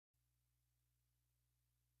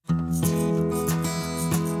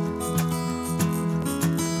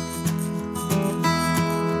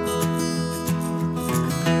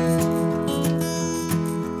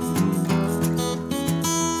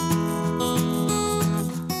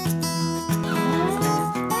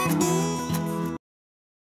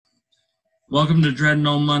Welcome to Dread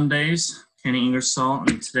No Mondays, Kenny Ingersoll,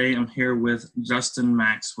 and today I'm here with Justin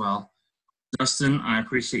Maxwell. Justin, I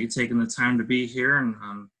appreciate you taking the time to be here and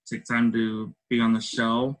take time to be on the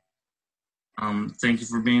show. Thank you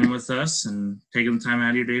for being with us and taking the time out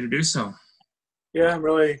of your day to do so. Yeah, I'm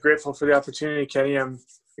really grateful for the opportunity, Kenny. I'm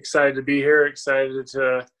excited to be here, excited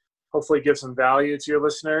to hopefully give some value to your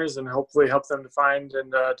listeners and hopefully help them to find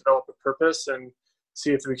and develop a purpose and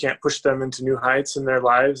see if we can't push them into new heights in their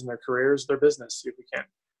lives and their careers, their business, see if we can't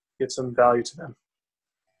get some value to them.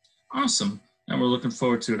 Awesome. And we're looking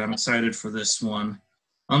forward to it. I'm excited for this one.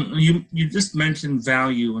 You just mentioned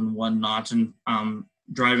value and whatnot and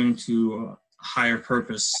driving to a higher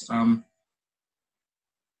purpose.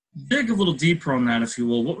 Dig a little deeper on that, if you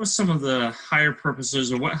will. What were some of the higher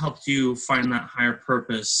purposes, or what helped you find that higher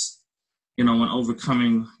purpose, when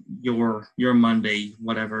overcoming your Monday,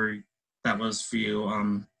 whatever that was for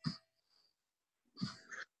you?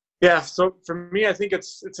 Yeah, so for me, I think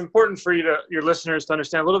it's important for your listeners to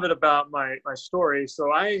understand a little bit about my story.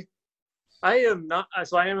 So I am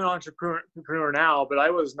an entrepreneur now, but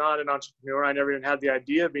I was not an entrepreneur. I never even had the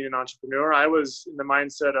idea of being an entrepreneur. I was in the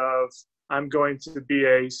mindset of, I'm going to be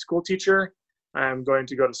a school teacher. I'm going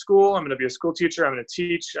to go to school. I'm going to be a school teacher. I'm going to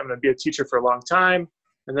teach. I'm going to be a teacher for a long time.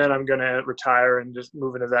 And then I'm going to retire and just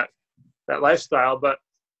move into that lifestyle. But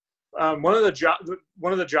one of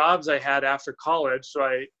the jobs I had after college, so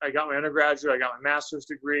I got my undergraduate, I got my master's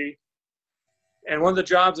degree. And one of the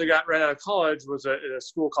jobs I got right out of college was at a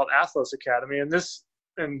school called Athlos Academy. I'm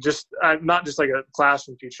not just like a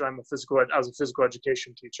classroom teacher. I was a physical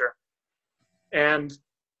education teacher. And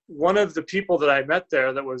one of the people that I met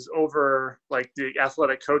there that was over like the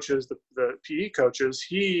athletic coaches, the PE coaches,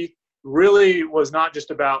 he really was not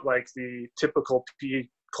just about like the typical PE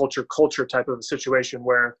culture type of a situation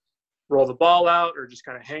where roll the ball out or just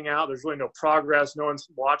kind of hang out. There's really no progress. No one's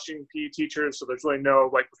watching PE teachers. So there's really no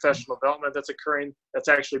like professional development that's occurring that's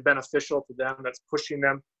actually beneficial to them, that's pushing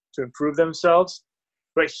them to improve themselves.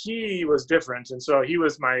 But he was different. And so he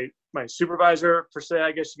was my supervisor, per se,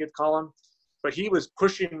 I guess you could call him. But he was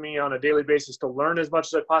pushing me on a daily basis to learn as much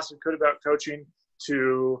as I possibly could about coaching,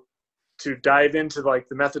 to dive into like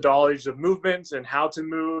the methodologies of movement and how to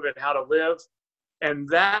move and how to live. And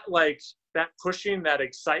that pushing, that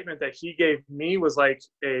excitement that he gave me was like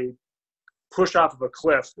a push off of a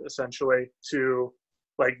cliff, essentially, to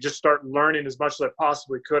like just start learning as much as I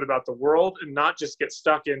possibly could about the world and not just get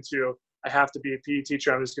stuck into, I have to be a PE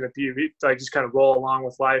teacher. I'm just going to like just kind of roll along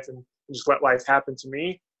with life and just let life happen to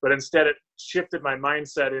me. But instead it shifted my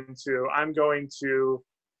mindset into, I'm going to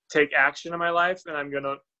take action in my life and I'm going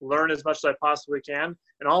to learn as much as I possibly can.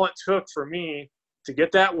 And all it took for me to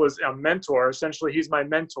get that was a mentor. Essentially, he's my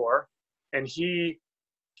mentor. And he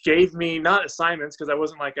gave me not assignments, because I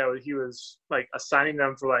wasn't like he was like assigning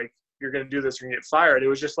them for like, you're going to do this or you're going to get fired. It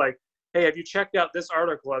was just like, hey, have you checked out this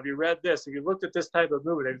article? Have you read this? Have you looked at this type of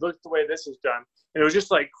movement? Have you looked at the way this is done? And it was just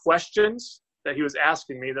like questions that he was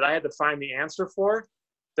asking me that I had to find the answer for,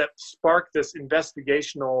 that sparked this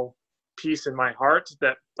investigational piece in my heart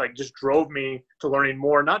that like just drove me to learning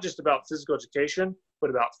more, not just about physical education, but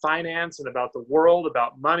about finance and about the world,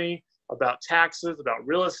 about money, about taxes, about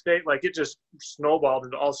real estate. Like it just snowballed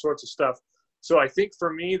into all sorts of stuff. So I think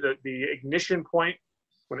for me, the ignition point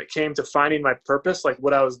when it came to finding my purpose, like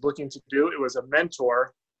what I was looking to do, it was a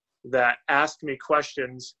mentor that asked me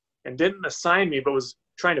questions and didn't assign me, but was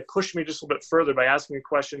trying to push me just a little bit further by asking me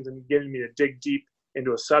questions and getting me to dig deep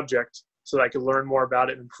into a subject so that I could learn more about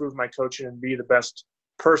it and improve my coaching and be the best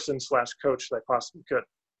person/coach that I possibly could.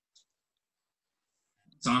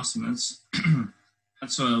 It's awesome.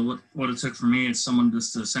 That's what it took for me. It's someone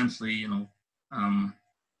just to essentially,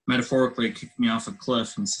 metaphorically kick me off a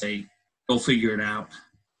cliff and say, go figure it out.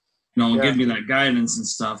 Give me that guidance and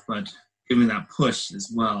stuff, but give me that push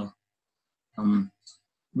as well.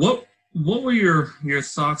 What were your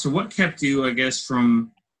thoughts, or what kept you, I guess,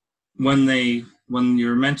 from when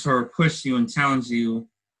your mentor pushed you and challenged you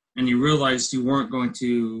and you realized you weren't going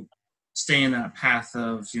to stay in that path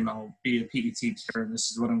of, be a PE teacher, this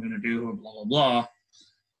is what I'm going to do, blah, blah, blah.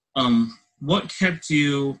 What kept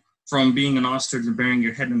you from being an ostrich and burying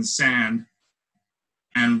your head in the sand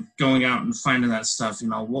and going out and finding that stuff?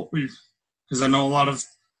 Because I know a lot of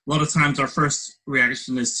times our first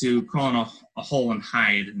reaction is to crawl in a hole and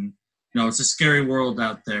hide, and it's a scary world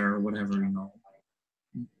out there or whatever.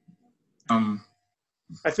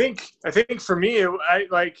 I think for me,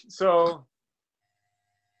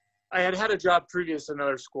 I had a job previous to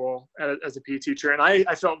another school as a PE teacher, and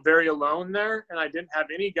I felt very alone there, and I didn't have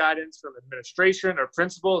any guidance from administration or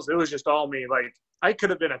principals. It was just all me. Like, I could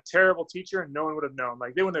have been a terrible teacher and no one would have known.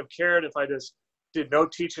 Like, they wouldn't have cared if I just did no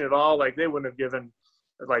teaching at all, like they wouldn't have given,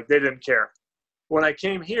 like they didn't care. When I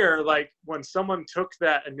came here, like when someone took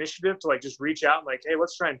that initiative to like just reach out and like, hey,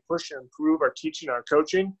 let's try and push and improve our teaching, our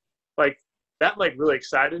coaching, like that like really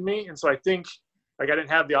excited me. And so I think like I didn't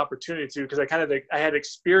have the opportunity to, because I had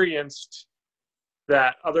experienced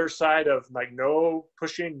that other side of like no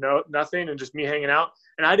pushing, no nothing, and just me hanging out.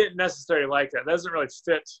 And I didn't necessarily like that. That doesn't really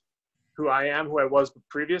fit who I am, who I was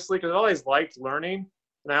previously, because I always liked learning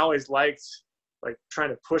and I always liked like trying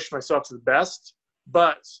to push myself to the best.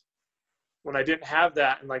 But when I didn't have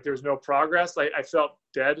that and like there was no progress, I felt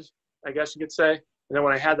dead, I guess you could say. And then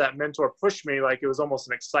when I had that mentor push me, like it was almost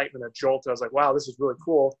an excitement, a jolt. I was like, wow, this is really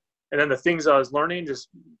cool. And then the things I was learning just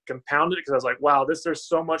compounded because I was like, wow, there's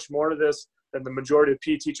so much more to this than the majority of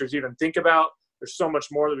PE teachers even think about. There's so much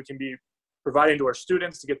more that we can be providing to our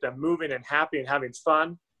students to get them moving and happy and having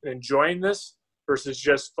fun and enjoying this versus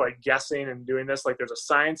just like guessing and doing this. Like there's a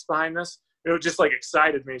science behind this. It just like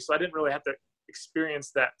excited me. So I didn't really have to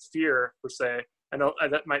experience that fear per se. I know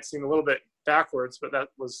that might seem a little bit backwards, but that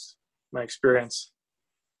was my experience.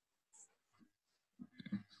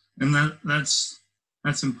 And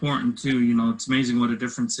that's important too. You know, it's amazing what a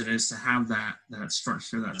difference it is to have that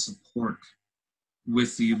structure, that support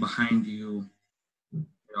with you, behind you, you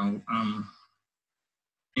know,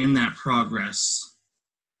 in that progress.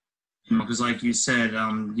 You know, because like you said,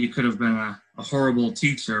 you could have been a horrible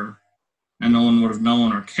teacher and no one would have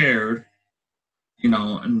known or cared, you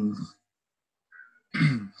know, and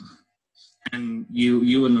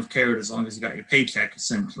you wouldn't have cared as long as you got your paycheck,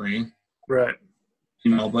 essentially. Right.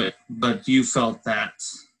 You know, but you felt that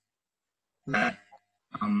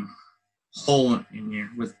hole in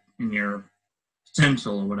your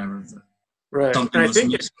potential or whatever. Right. Something and I was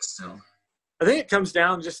think missing still. I think it comes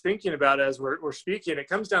down, just thinking about it as we're speaking, it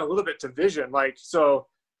comes down a little bit to vision. Like, so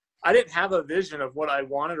I didn't have a vision of what I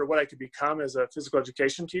wanted or what I could become as a physical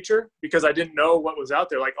education teacher because I didn't know what was out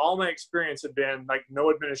there. Like all my experience had been like,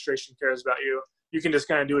 no administration cares about you. You can just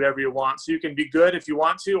kind of do whatever you want. So you can be good if you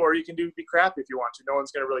want to, or you can be crappy if you want to. No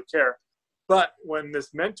one's going to really care. But when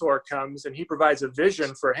this mentor comes and he provides a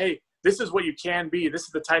vision for, hey, this is what you can be. This is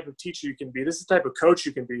the type of teacher you can be. This is the type of coach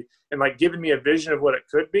you can be. And like giving me a vision of what it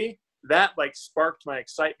could be, that like sparked my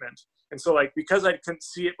excitement. And so like, because I couldn't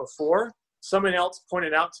see it before, someone else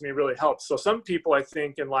pointed out to me really helps. So some people I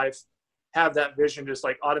think in life have that vision just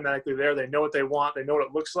like automatically there. They know what they want. They know what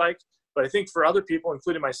it looks like. But I think for other people,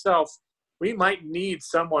 including myself, we might need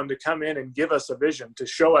someone to come in and give us a vision to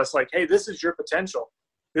show us like, hey, this is your potential.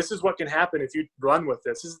 This is what can happen if you run with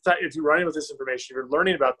this. This is if you're running with this information, if you're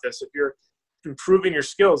learning about this, if you're improving your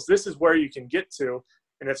skills, this is where you can get to.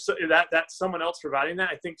 And if that's someone else providing that,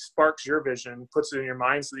 I think sparks your vision and puts it in your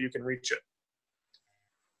mind so that you can reach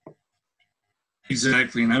it.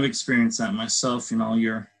 Exactly, and I've experienced that myself. You know,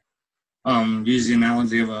 you're using the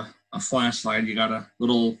analogy of a flashlight. You got a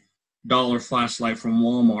little dollar flashlight from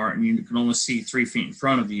Walmart, and you can only see 3 feet in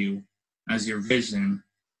front of you as your vision.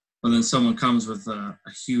 But then someone comes with a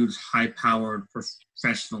huge, high-powered,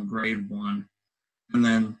 professional grade one, and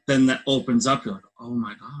then that opens up. You're like, oh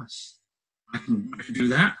my gosh, I can do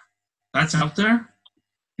that. That's out there.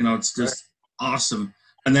 You know, it's just awesome.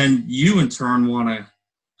 And then you in turn want to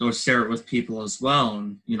go share it with people as well,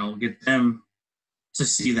 and you know, get them to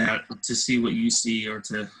see that, to see what you see, or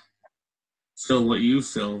to feel what you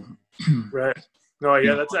feel. Right. No,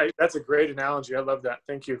 yeah, that's a great analogy. I love that.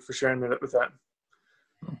 Thank you for sharing that with that.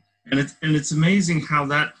 And it's amazing how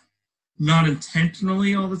that, not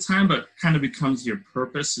intentionally all the time, but kind of becomes your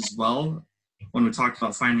purpose as well. When we talk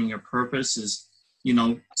about finding your purpose, is, you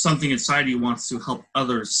know, something inside you wants to help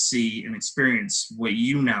others see and experience what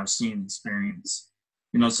you now see and experience.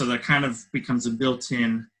 You know, so that kind of becomes a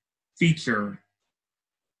built-in feature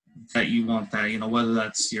that you want that, you know, whether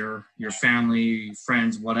that's your family,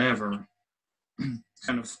 friends, whatever.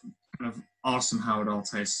 kind of awesome how it all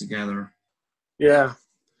ties together. Yeah.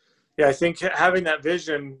 Yeah, I think having that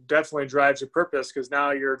vision definitely drives your purpose, because now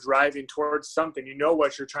you're driving towards something. You know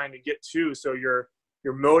what you're trying to get to, so you're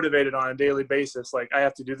motivated on a daily basis. Like, I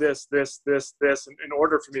have to do this in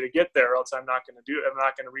order for me to get there, or else I'm not going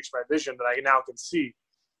to reach my vision that I now can see.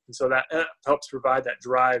 And so that helps provide that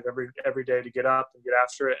drive every day to get up and get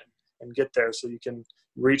after it and get there, so you can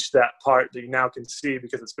reach that part that you now can see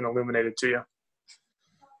because it's been illuminated to you.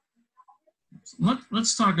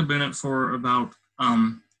 Let's talk a minute about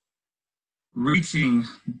reaching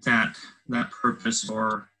that purpose,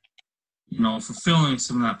 or, you know, fulfilling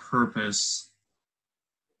some of that purpose.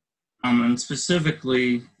 And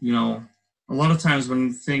specifically, you know, a lot of times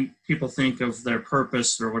when people think of their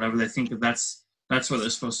purpose or whatever, they think of that's what they're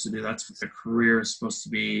supposed to do. That's what their career is supposed to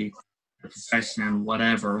be, their profession,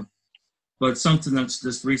 whatever. But something that's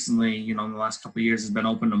just recently, in the last couple of years has been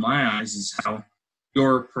open to my eyes is how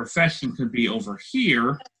your profession could be over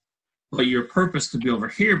here, but your purpose could be over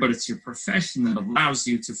here, but it's your profession that allows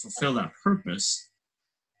you to fulfill that purpose.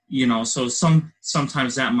 So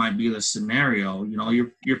sometimes that might be the scenario.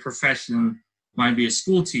 Your profession might be a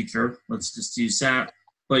school teacher. Let's just use that.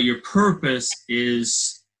 But your purpose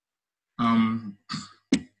is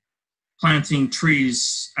planting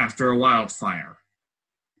trees after a wildfire.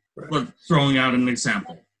 Right. Throwing out an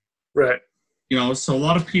example. Right. So a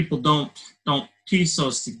lot of people don't piece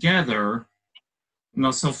those together.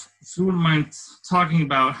 So if you wouldn't mind talking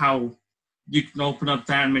about how you can open up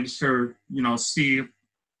that and make sure, see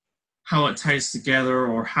how it ties together,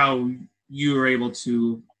 or how you are able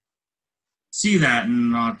to see that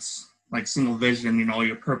and not like single vision,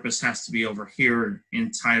 your purpose has to be over here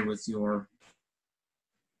and tied with your,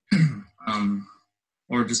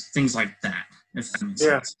 or just things like that, if that makes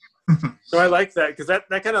sense. So I like that, because that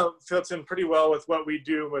kind of fits in pretty well with what we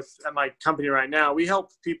do at my company right now. We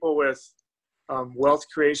help people with wealth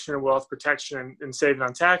creation and wealth protection and saving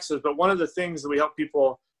on taxes. But one of the things that we help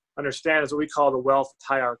people understand is what we call the wealth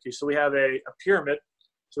hierarchy. So we have a pyramid.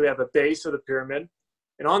 So we have a base of the pyramid,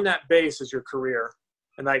 and on that base is your career.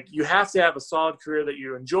 And you have to have a solid career that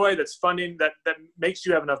you enjoy, that's funding, that makes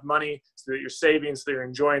you have enough money so that you're saving, so that you're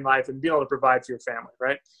enjoying life and being able to provide for your family,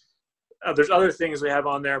 right? There's other things we have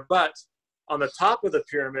on there, but on the top of the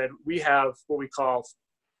pyramid, we have what we call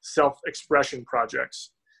self-expression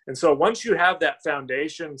projects. And so once you have that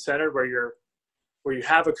foundation centered where you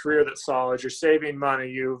have a career that's solid, you're saving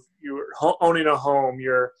money, you're owning a home,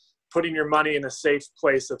 you're putting your money in a safe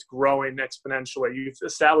place that's growing exponentially, you've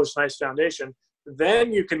established a nice foundation,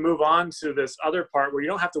 then you can move on to this other part where you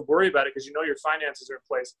don't have to worry about it because your finances are in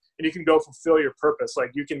place, and you can go fulfill your purpose.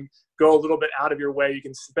 You can go a little bit out of your way. You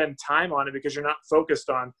can spend time on it because you're not focused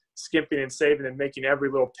on skimping and saving and making every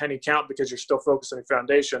little penny count, because you're still focused on your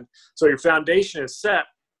foundation. So your foundation is set,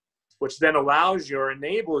 which then allows you or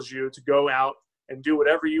enables you to go out and do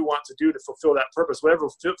whatever you want to do to fulfill that purpose. Whatever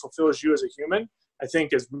fulfills you as a human, I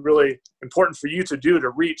think is really important for you to do, to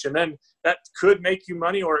reach. And then that could make you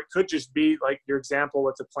money, or it could just be like your example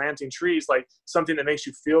with the planting trees, like something that makes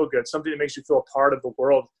you feel good, something that makes you feel a part of the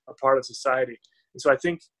world, a part of society. And so I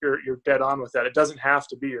think you're dead on with that. It doesn't have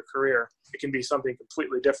to be your career. It can be something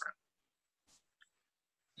completely different.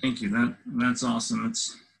 Thank you. That's awesome.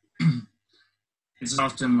 It's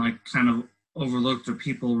often kind of overlooked, or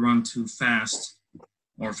people run too fast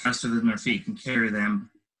or faster than their feet can carry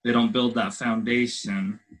them. They don't build that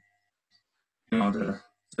foundation, to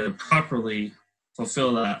properly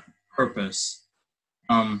fulfill that purpose.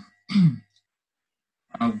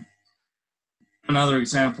 Another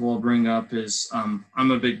example I'll bring up is I'm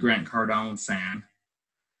a big Grant Cardone fan,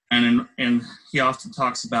 and he often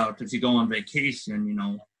talks about, if you go on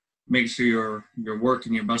vacation, make sure you're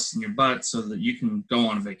working, you're busting your butt so that you can go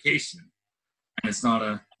on a vacation, and it's not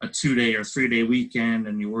a 2-day or 3-day weekend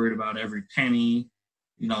and you're worried about every penny.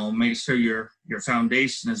 Make sure your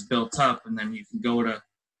foundation is built up, and then you can go to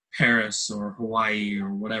Paris or Hawaii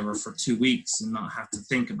or whatever for 2 weeks and not have to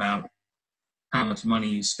think about how much money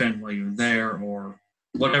you spend while you're there, or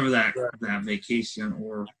whatever that vacation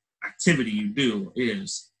or activity you do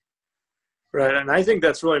is. Right. And I think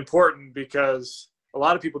that's really important, because a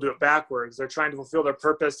lot of people do it backwards. They're trying to fulfill their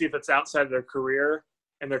purpose, see if it's outside of their career,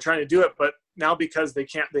 and they're trying to do it. But now, because they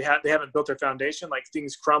haven't built their foundation,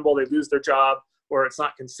 things crumble, they lose their job, or it's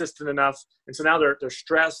not consistent enough. And so now they're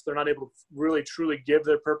stressed. They're not able to really, truly give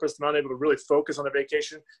their purpose. They're not able to really focus on the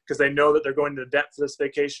vacation, because they know that they're going to debt for this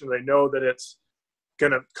vacation. They know that it's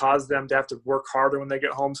going to cause them to have to work harder when they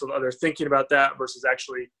get home. So they're thinking about that versus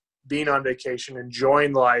actually being on vacation,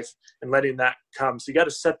 enjoying life, and letting that come. So you got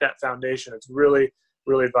to set that foundation. It's really,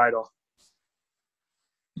 really vital.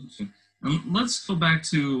 Let's go back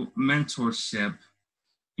to mentorship.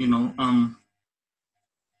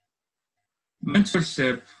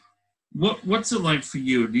 Mentorship. What's it like for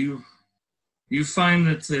you? Do you find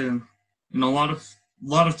that a lot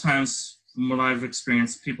of times, from what I've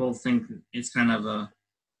experienced, people think it's kind of a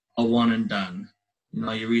one and done.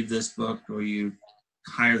 You read this book, or you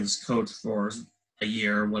hire this coach for a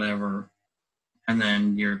year or whatever, and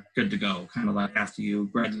then you're good to go. Kind of like after you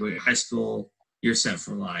graduate high school, you're set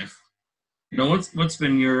for life. What's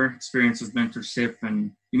been your experience with mentorship?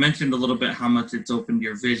 And you mentioned a little bit how much it's opened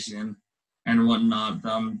your vision and whatnot.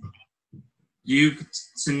 Do you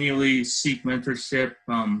continually seek mentorship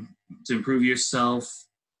to improve yourself?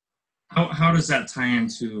 How does that tie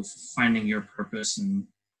into finding your purpose and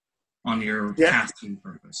on your path to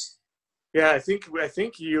purpose? Yeah, I think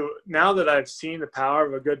you, now that I've seen the power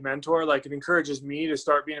of a good mentor, like it encourages me to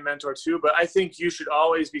start being a mentor too. But I think you should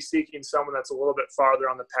always be seeking someone that's a little bit farther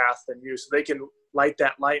on the path than you, so they can light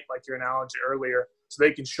that light, like your analogy earlier, so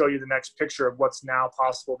they can show you the next picture of what's now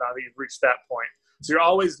possible now that you've reached that point. So you're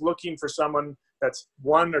always looking for someone that's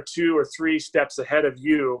 1 or 2 or 3 steps ahead of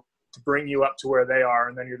you to bring you up to where they are,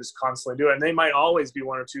 and then you're just constantly doing it. And they might always be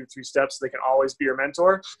 1 or 2 or 3 steps. So they can always be your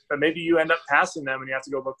mentor, but maybe you end up passing them and you have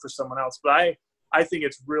to go look for someone else. But I think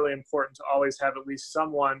it's really important to always have at least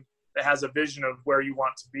someone that has a vision of where you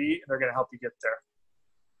want to be, and they're going to help you get there.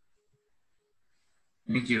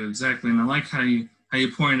 Thank you. Exactly. And I like how you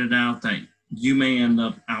pointed out that you may end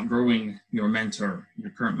up outgrowing your mentor,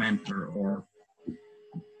 your current mentor, or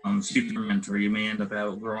future mentor. You may end up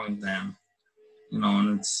outgrowing them,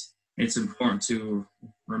 and it's important to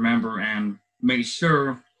remember and make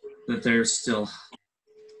sure that they're still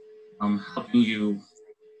helping you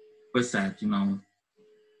with that, and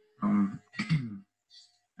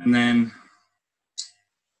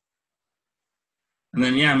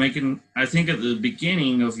then yeah, I think at the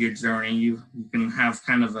beginning of your journey, you can have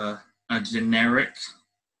kind of a generic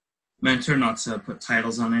mentor, not to put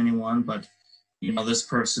titles on anyone, but this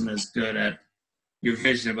person is good at your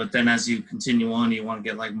vision. But then as you continue on, you want to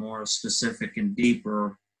get like more specific and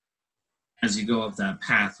deeper as you go up that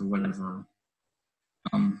path or whatever.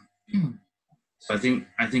 So I think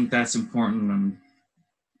that's important, and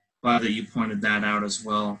glad that you pointed that out as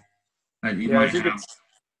well. That you might have.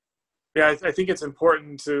 I think it's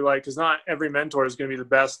important to, like, because not every mentor is going to be the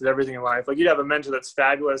best at everything in life. Like, you'd have a mentor that's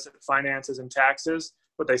fabulous at finances and taxes,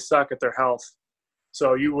 but they suck at their health.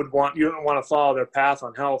 So you don't want to follow their path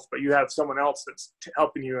on health, but you have someone else that's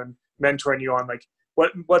helping you and mentoring you on, like,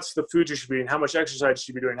 what's the food you should be eating, how much exercise you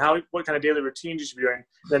should be doing, what kind of daily routines you should be doing.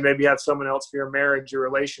 Then maybe have someone else for your marriage, your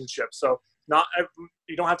relationship. So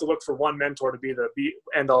you don't have to look for one mentor to be the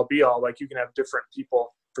end all be all. Like, you can have different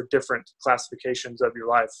people for different classifications of your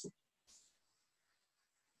life.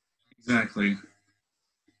 Exactly.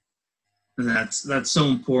 That's so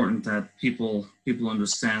important that people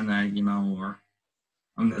understand that, or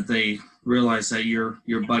that they realize that your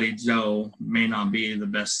buddy Joe may not be the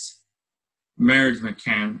best marriage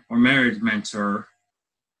mechanic or marriage mentor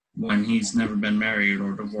when he's never been married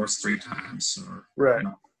or divorced 3 times, or right.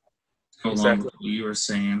 Go along with what you were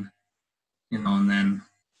saying,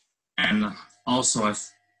 and also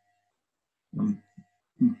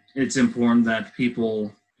it's important that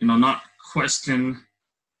people, not question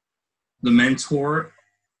the mentor,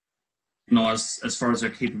 as far as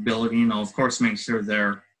their capability, of course, make sure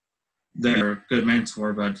they're a good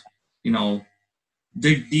mentor, but,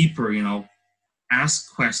 dig deeper,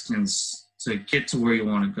 ask questions to get to where you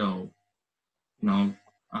want to go. Don't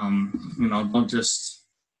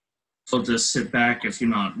just sit back if you're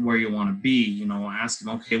not where you want to be. Ask them,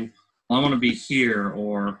 okay, well, I want to be here,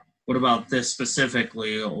 or what about this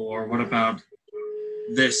specifically, or what about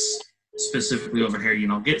this specifically over here?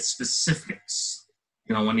 Get specifics.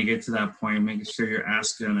 When you get to that point, making sure you're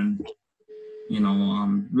asking and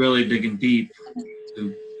really digging deep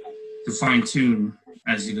to fine tune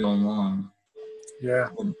as you go along. Yeah.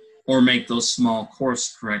 Or make those small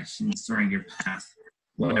course corrections during your path,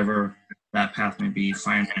 whatever that path may be,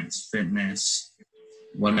 finance, fitness,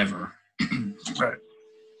 whatever. Right.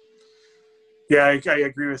 Yeah, I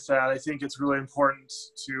agree with that. I think it's really important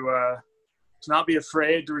to not be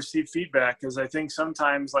afraid to receive feedback, because I think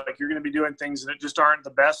sometimes, like, you're going to be doing things that just aren't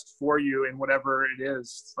the best for you in whatever it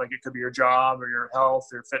is. Like, it could be your job or your health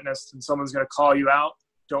or fitness, and someone's going to call you out.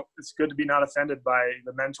 It's good to be not offended by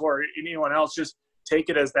the mentor or anyone else. Just take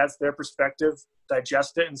it as that's their perspective,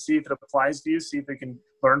 digest it, and see if it applies to you, see if you can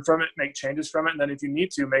learn from it, make changes from it, and then if you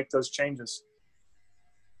need to, make those changes.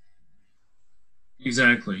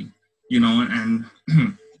 Exactly. And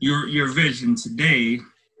your vision today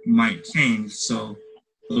might change, so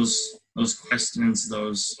those questions,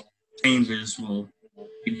 those changes will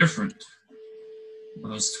be different.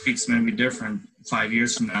 Those tweaks may be different 5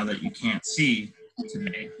 years from now that you can't see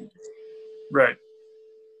today. Right.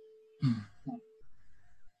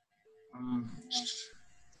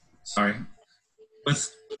 Sorry.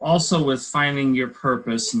 With finding your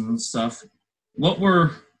purpose and stuff, what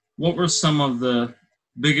were some of the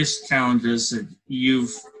biggest challenges that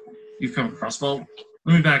you've come across? Well,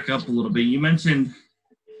 let me back up a little bit. You mentioned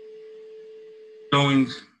going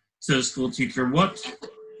to a school teacher. What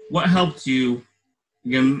helped you,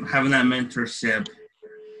 again, having that mentorship,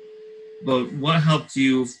 but what helped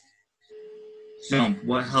you jump?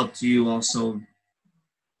 What helped you also,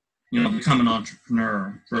 become an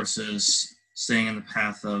entrepreneur versus staying in the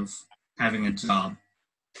path of having a job?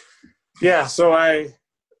 Yeah, so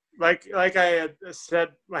like I had said,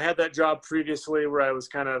 I had that job previously where I was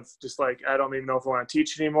kind of just like, I don't even know if I want to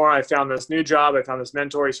teach anymore. I found this new job. I found this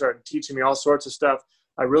mentor. He started teaching me all sorts of stuff.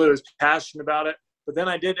 I really was passionate about it. But then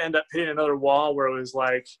I did end up hitting another wall where it was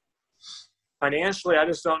like, financially, I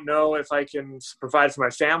just don't know if I can provide for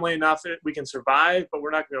my family enough. We can survive, but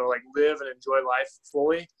we're not going to like live and enjoy life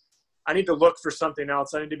fully. I need to look for something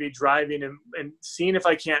else. I need to be driving and seeing if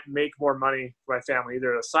I can't make more money for my family,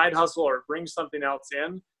 either a side hustle or bring something else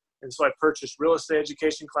in. And so I purchased real estate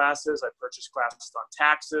education classes. I purchased classes on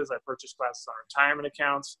taxes. I purchased classes on retirement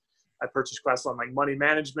accounts. I purchased classes on like money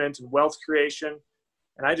management and wealth creation.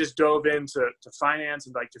 And I just dove into finance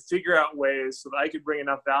and like to figure out ways so that I could bring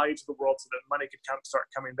enough value to the world so that money could start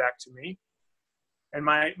coming back to me. And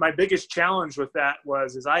my biggest challenge with that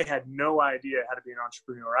is I had no idea how to be an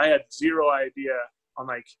entrepreneur. I had zero idea on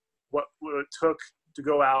like what it took to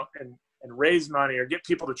go out and raise money or get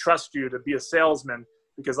people to trust you to be a salesman,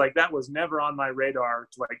 because like that was never on my radar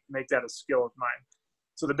to like make that a skill of mine.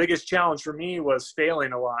 So the biggest challenge for me was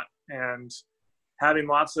failing a lot and having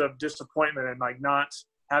lots of disappointment and like not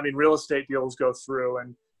having real estate deals go through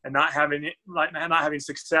and not having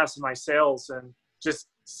success in my sales and just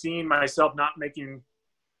seeing myself not making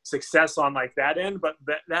success on like that end. But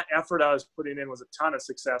that effort I was putting in was a ton of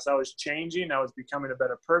success. I was changing. I was becoming a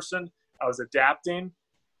better person. I was adapting.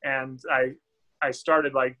 And I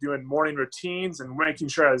started like doing morning routines and making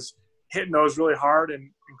sure I was hitting those really hard,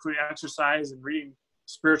 and including exercise and reading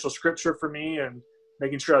spiritual scripture for me and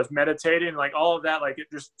making sure I was meditating, like all of that. Like it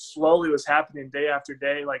just slowly was happening day after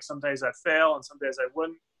day. Like some days I'd fail and some days I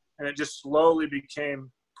wouldn't. And it just slowly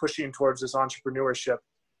became pushing towards this entrepreneurship.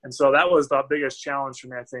 And so that was the biggest challenge for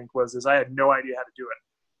me, I think, is I had no idea how to do it.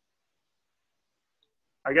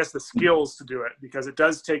 I guess the skills to do it, because it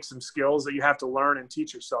does take some skills that you have to learn and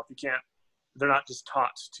teach yourself. They're not just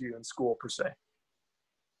taught to you in school per se.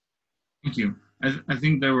 Thank you. I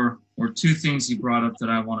think there were two things you brought up that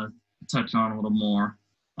I want to touch on a little more.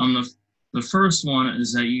 The first one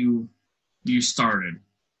is that you started.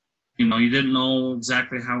 You didn't know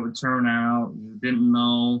exactly how it would turn out. You didn't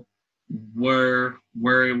know where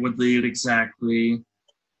it would lead exactly.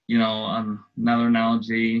 Another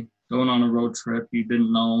analogy, going on a road trip, you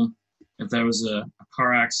didn't know if there was a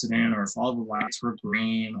car accident or if all the lights were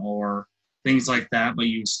green or things like that, but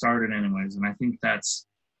you started anyways. And I think that's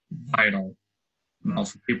vital,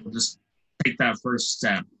 for people. Just take that first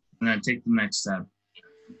step and then take the next step.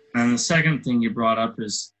 And the second thing you brought up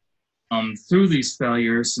is through these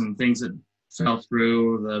failures and things that fell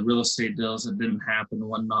through, the real estate deals that didn't happen and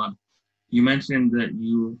whatnot, you mentioned that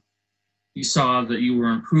you saw that you were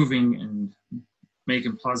improving and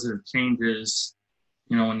making positive changes,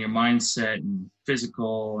 in your mindset and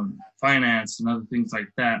physical and finance and other things like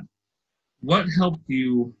that. What helped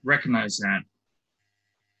you recognize that?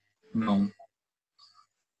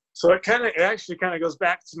 So it actually goes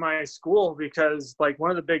back to my school, because like one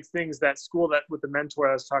of the big things that school that with the mentor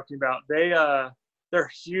I was talking about, they're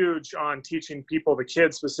huge on teaching people, the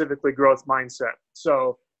kids specifically, growth mindset.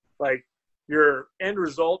 So like your end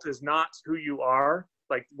result is not who you are,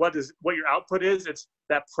 like what your output is. It's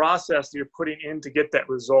that process that you're putting in to get that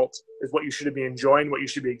result is what you should be enjoying, what you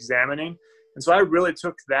should be examining. And so I really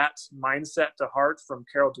took that mindset to heart from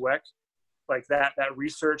Carol Dweck, like that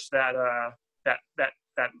research, that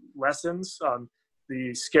lessons,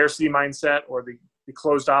 the scarcity mindset or the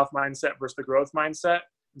closed off mindset versus the growth mindset.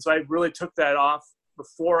 And so I really took that off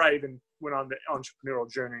before I even went on the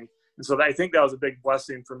entrepreneurial journey. And so I think that was a big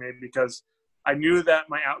blessing for me, because I knew that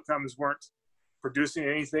my outcomes weren't producing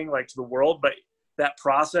anything like to the world, but that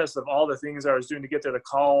process of all the things I was doing to get there, the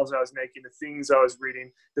calls I was making, the things I was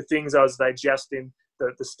reading, the things I was digesting,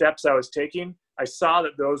 the steps I was taking, I saw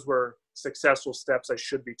that those were successful steps I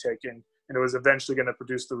should be taking. And it was eventually going to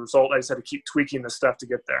produce the result. I just had to keep tweaking the stuff to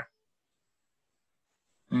get there.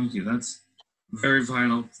 Thank you. That's very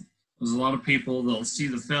vital. There's a lot of people, they'll see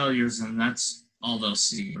the failures and that's all they'll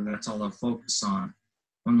see, or that's all they'll focus on,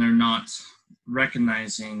 when they're not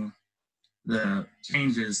recognizing the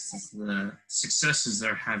changes, the successes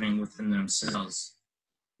they're having within themselves,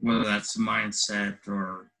 whether that's mindset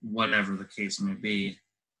or whatever the case may be.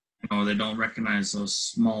 They don't recognize those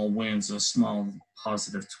small wins, those small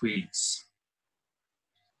positive tweaks.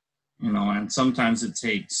 And sometimes it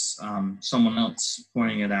takes someone else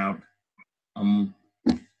pointing it out.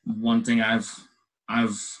 One thing I've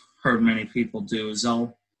heard many people do is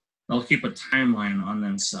they'll keep a timeline on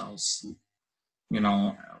themselves,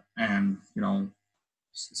 and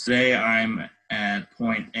today I'm at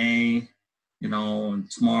point A,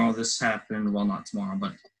 and tomorrow this happened. Well, not tomorrow,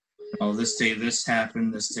 but this day this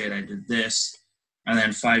happened, this date I did this, and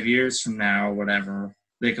then 5 years from now or whatever,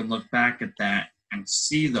 they can look back at that and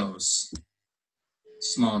see those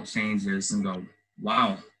small changes and go,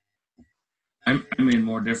 wow, I made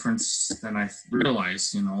more difference than I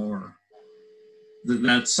realized, or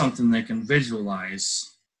that's something they can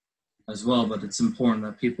visualize as well. But it's important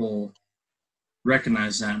that people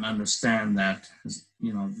recognize that and understand that,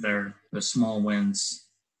 they're small wins.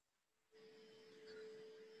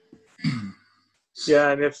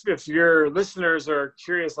 Yeah, and if your listeners are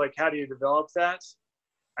curious, like, how do you develop that?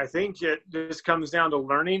 I think it just comes down to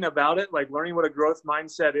learning about it, like learning what a growth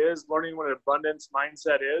mindset is, learning what an abundance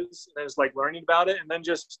mindset is, and it's like learning about it, and then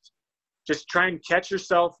just try and catch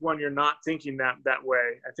yourself when you're not thinking that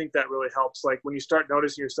way. I think that really helps. Like when you start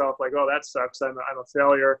noticing yourself, like, oh, that sucks. I'm a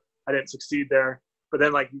failure. I didn't succeed there. But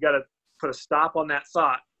then, like, you got to put a stop on that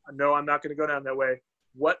thought. No, I'm not going to go down that way.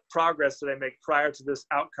 What progress did I make prior to this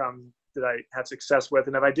outcome that I had success with?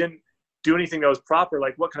 And if I didn't do anything that was proper,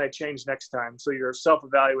 like, what can I change next time? So you're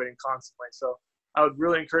self-evaluating constantly. So I would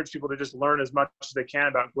really encourage people to just learn as much as they can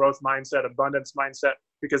about growth mindset, abundance mindset,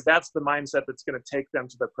 because that's the mindset that's going to take them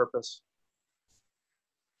to their purpose.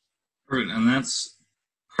 Right, and that's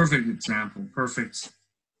perfect example, perfect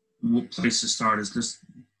place to start is just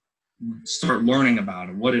start learning about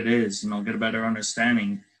it, what it is, get a better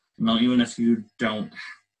understanding. Even if you don't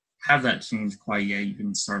have that change quite yet, you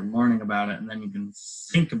can start learning about it, and then you can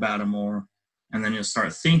think about it more, and then you'll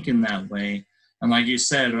start thinking that way. And like you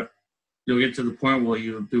said, you'll get to the point where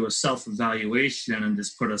you do a self-evaluation and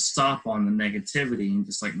just put a stop on the negativity and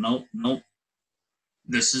just like, nope,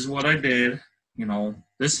 this is what I did.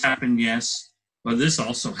 This happened, yes, but this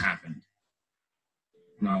also happened.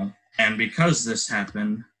 And because this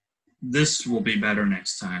happened, this will be better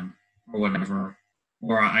next time, or whatever.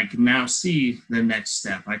 Or I can now see the next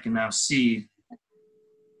step. I can now see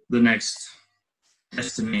the next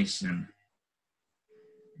destination.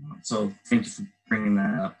 So thank you for bringing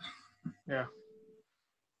that up. Yeah.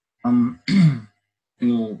 A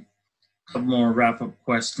couple more wrap-up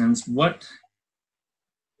questions.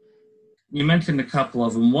 You mentioned a couple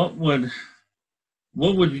of them. What would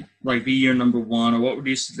like be your number one, or what would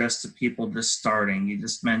you suggest to people just starting? You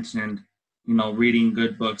just mentioned, reading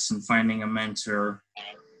good books and finding a mentor.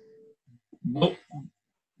 What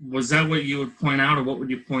was that? What you would point out, or what would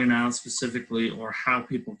you point out specifically, or how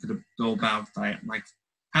people could go about that? Like,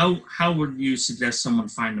 how would you suggest someone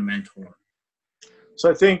find a mentor? So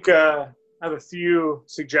I think I have a few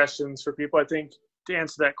suggestions for people. I think to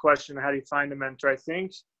answer that question, how do you find a mentor? I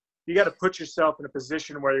think you got to put yourself in a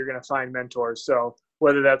position where you're going to find mentors. So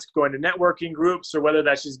whether that's going to networking groups, or whether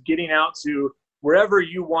that's just getting out to wherever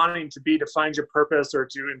you wanting to be to find your purpose, or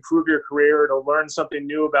to improve your career, or to learn something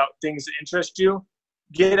new about things that interest you,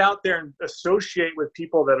 get out there and associate with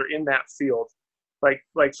people that are in that field.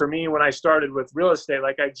 Like for me, when I started with real estate,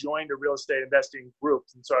 like I joined a real estate investing group.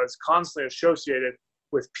 And so I was constantly associated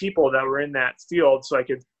with people that were in that field. So I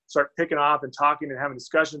could start picking off and talking and having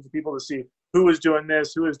discussions with people to see who was doing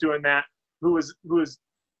this, who was doing that, who was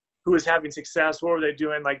having success, what were they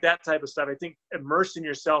doing, like that type of stuff. I think immersing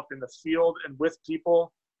yourself in the field and with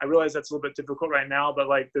people, I realize that's a little bit difficult right now, but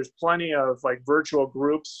like there's plenty of like virtual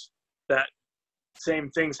groups that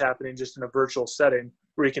same things happening just in a virtual setting,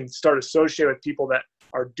 where you can start associating with people that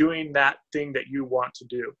are doing that thing that you want to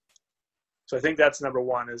do. So I think that's number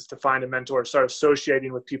one, is to find a mentor, start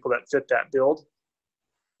associating with people that fit that build.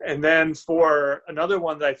 And then for another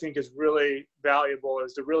one that I think is really valuable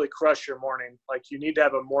is to really crush your morning. Like you need to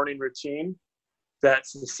have a morning routine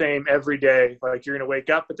that's the same every day. Like you're going to wake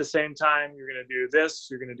up at the same time. You're going to do this.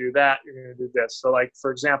 You're going to do that. You're going to do this. So like,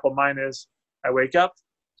 for example, mine is I wake up,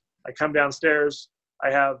 I come downstairs, I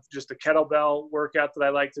have just a kettlebell workout that I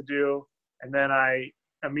like to do. And then I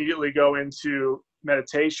immediately go into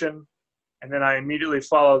meditation. And then I immediately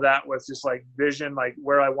follow that with just like vision, like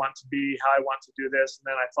where I want to be, how I want to do this.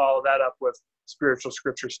 And then I follow that up with spiritual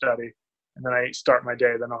scripture study. And then I start my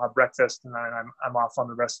day. Then I'll have breakfast, and then I'm off on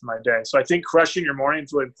the rest of my day. So I think crushing your morning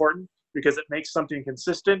is really important, because it makes something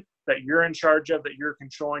consistent that you're in charge of, that you're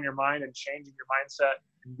controlling your mind and changing your mindset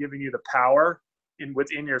and giving you the power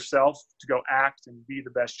within yourself to go act and be the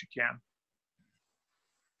best you can.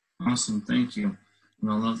 Awesome. Thank you.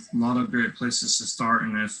 That's a lot of great places to start.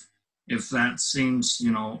 And if that seems,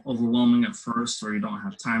 overwhelming at first, or you don't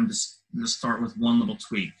have time to start with one little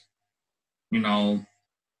tweak,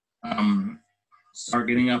 start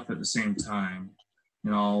getting up at the same time,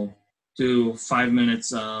 do 5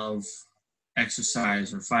 minutes of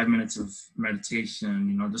exercise or 5 minutes of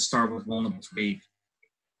meditation, just start with one little tweak.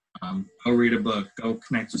 Go read a book, go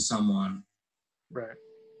connect with someone. Right.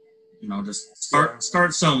 Just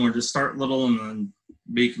start somewhere, just start little and then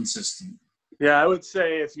be consistent. Yeah, I would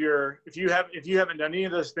say if you haven't done any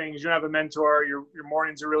of those things, you don't have a mentor, your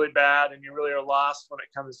mornings are really bad, and you really are lost when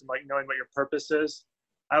it comes to like knowing what your purpose is.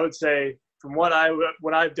 I would say from what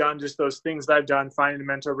I've done, just those things that I've done, finding a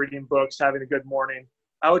mentor, reading books, having a good morning,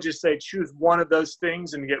 I would just say choose one of those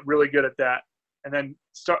things and get really good at that. And then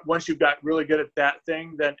once you've got really good at that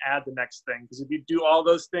thing, then add the next thing. Because if you do all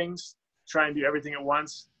those things, try and do everything at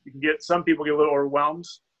once, some people get a little overwhelmed,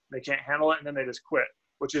 they can't handle it, and then they just quit,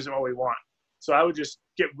 which isn't what we want. So I would just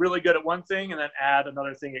get really good at one thing and then add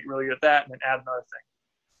another thing, get really good at that, and then add another thing.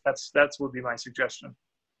 That's would be my suggestion.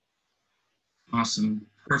 Awesome.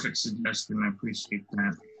 Perfect suggestion. I appreciate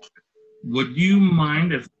that. Would you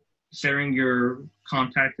mind if sharing your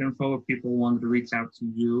contact info if people wanted to reach out to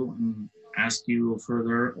you and ask you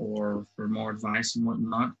further or for more advice and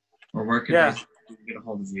whatnot? Or where could they get a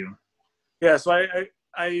hold of you? Yeah, so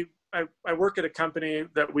I work at a company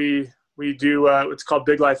that we do, it's called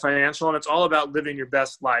Big Life Financial, and it's all about living your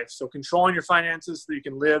best life. So controlling your finances so you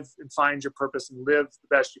can live and find your purpose and live the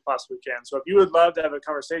best you possibly can. So if you would love to have a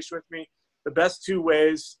conversation with me, the best two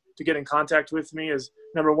ways to get in contact with me is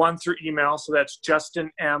number one, through email. So that's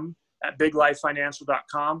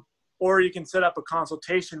justinm@biglifefinancial.com. Or you can set up a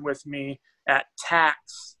consultation with me at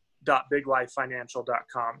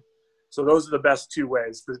tax.biglifefinancial.com. So those are the best two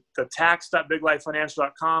ways. The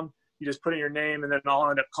tax.biglifefinancial.com, you just put in your name and then I'll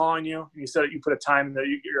end up calling you. You put a time that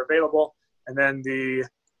you're available. And then the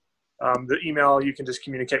email, you can just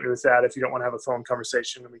communicate with that if you don't want to have a phone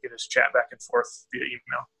conversation, and we can just chat back and forth via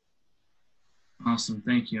email. Awesome.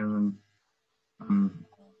 Thank you.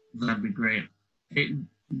 That'd be great. Hey,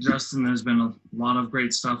 Justin, there's been a lot of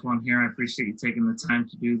great stuff on here. I appreciate you taking the time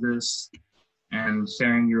to do this and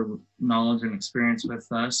sharing your knowledge and experience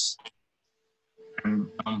with us. And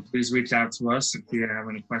please reach out to us if you have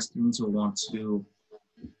any questions or want to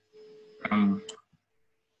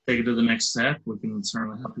take it to the next step. We can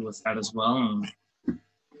certainly help you with that as well.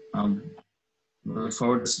 And we look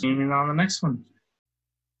forward to seeing you on the next one.